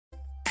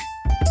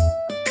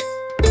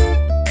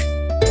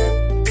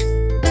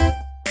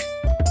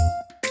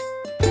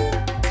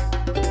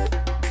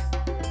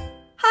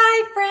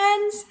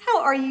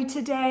are you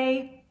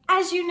today?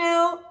 As you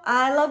know,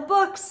 I love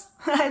books.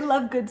 I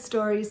love good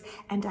stories,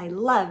 and I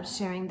love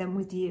sharing them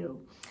with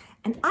you.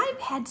 And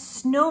I've had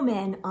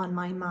snowmen on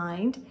my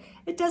mind.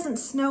 It doesn't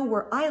snow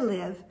where I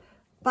live,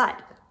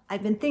 but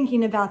I've been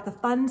thinking about the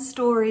fun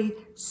story,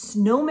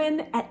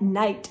 Snowmen at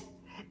Night.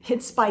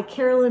 It's by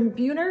Caralyn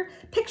Buehner,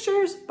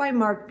 pictures by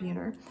Mark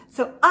Buehner.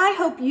 So I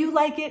hope you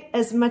like it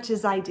as much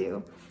as I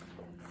do.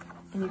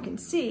 And you can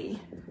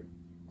see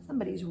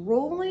somebody's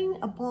rolling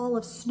a ball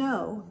of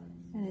snow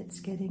and it's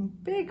getting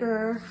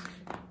bigger.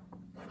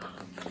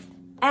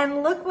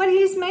 And look what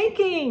he's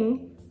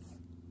making.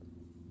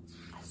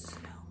 A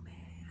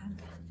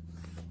snowman.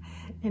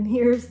 And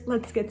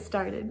let's get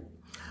started.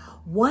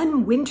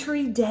 One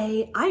wintry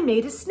day, I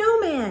made a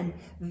snowman,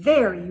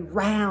 very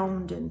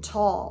round and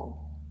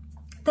tall.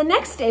 The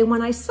next day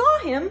when I saw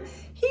him,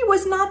 he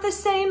was not the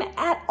same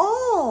at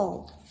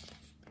all.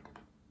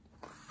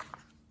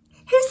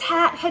 His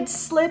hat had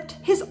slipped,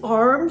 his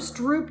arms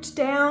drooped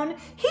down.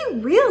 He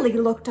really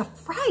looked a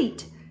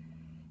fright.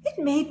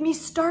 It made me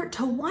start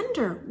to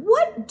wonder,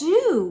 what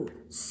do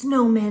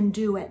snowmen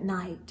do at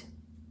night?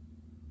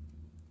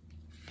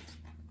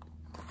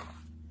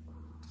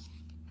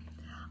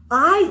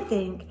 I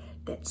think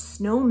that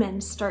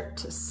snowmen start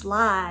to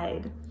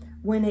slide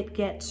when it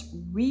gets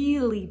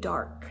really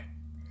dark,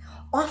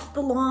 off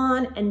the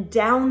lawn and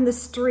down the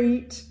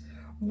street,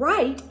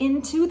 right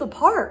into the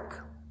park.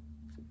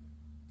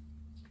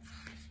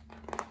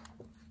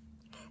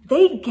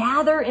 They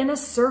gather in a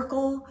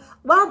circle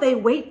while they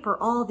wait for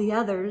all the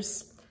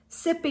others,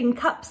 sipping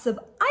cups of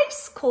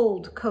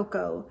ice-cold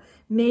cocoa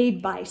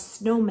made by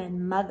snowmen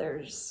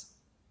mothers.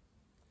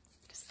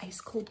 Does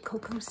ice-cold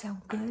cocoa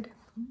sound good?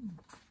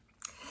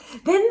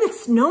 Then the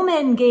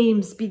snowmen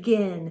games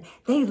begin.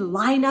 They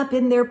line up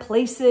in their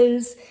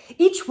places,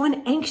 each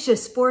one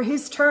anxious for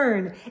his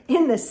turn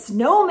in the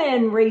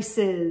snowman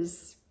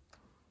races.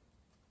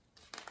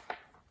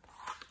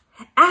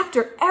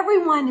 After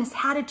everyone has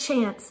had a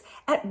chance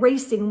at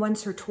racing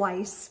once or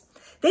twice,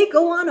 they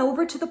go on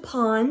over to the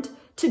pond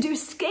to do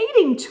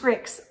skating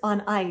tricks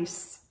on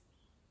ice.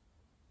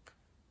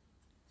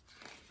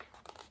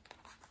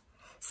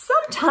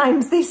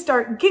 Sometimes they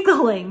start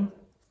giggling,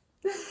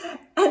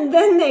 and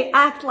then they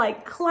act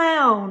like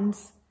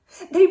clowns.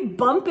 They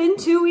bump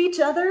into each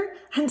other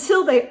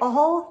until they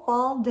all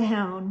fall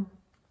down.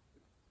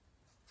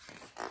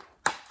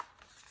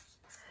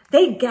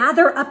 They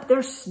gather up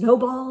their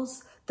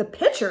snowballs. The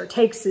pitcher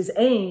takes his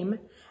aim,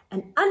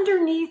 and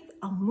underneath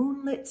a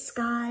moonlit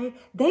sky,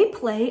 they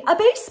play a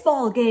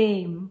baseball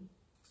game.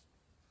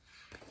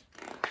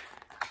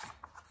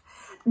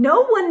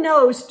 No one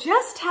knows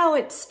just how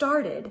it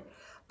started,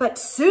 but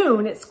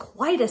soon it's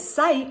quite a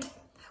sight,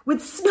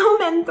 with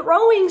snowmen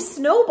throwing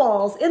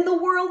snowballs in the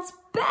world's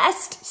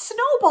best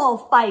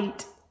snowball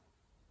fight.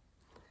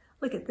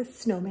 Look at this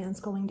snowman's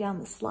going down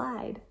the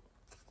slide.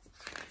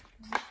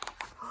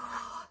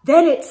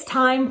 Then it's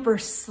time for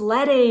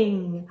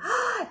sledding.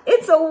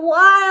 It's a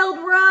wild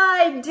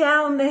ride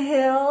down the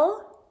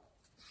hill.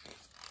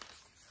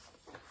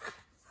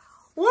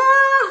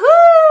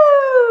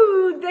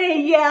 Wahoo! They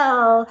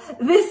yell.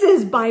 This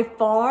is by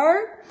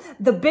far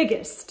the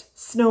biggest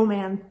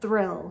snowman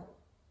thrill.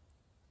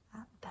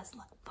 That does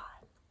look fun.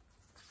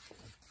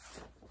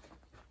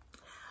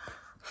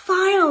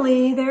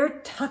 Finally, they're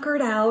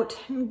tuckered out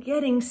and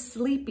getting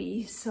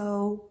sleepy,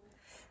 so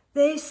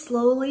they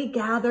slowly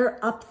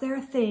gather up their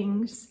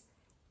things,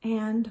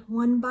 and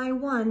one by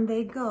one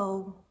they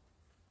go.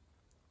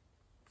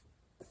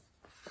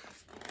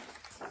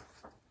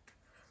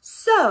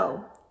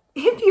 So,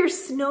 if your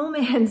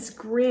snowman's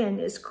grin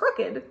is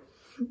crooked,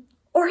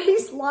 or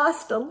he's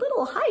lost a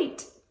little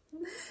height,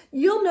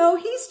 you'll know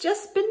he's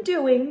just been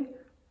doing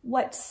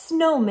what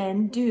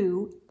snowmen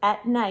do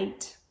at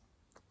night.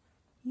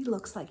 He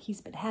looks like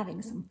he's been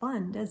having some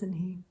fun, doesn't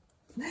he?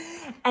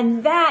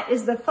 And that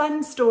is the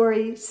fun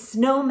story,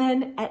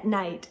 Snowmen at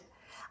Night.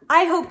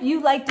 I hope you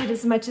liked it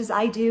as much as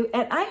I do,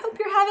 and I hope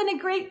you're having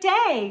a great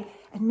day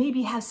and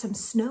maybe have some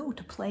snow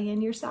to play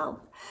in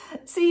yourself.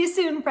 See you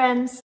soon,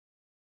 friends.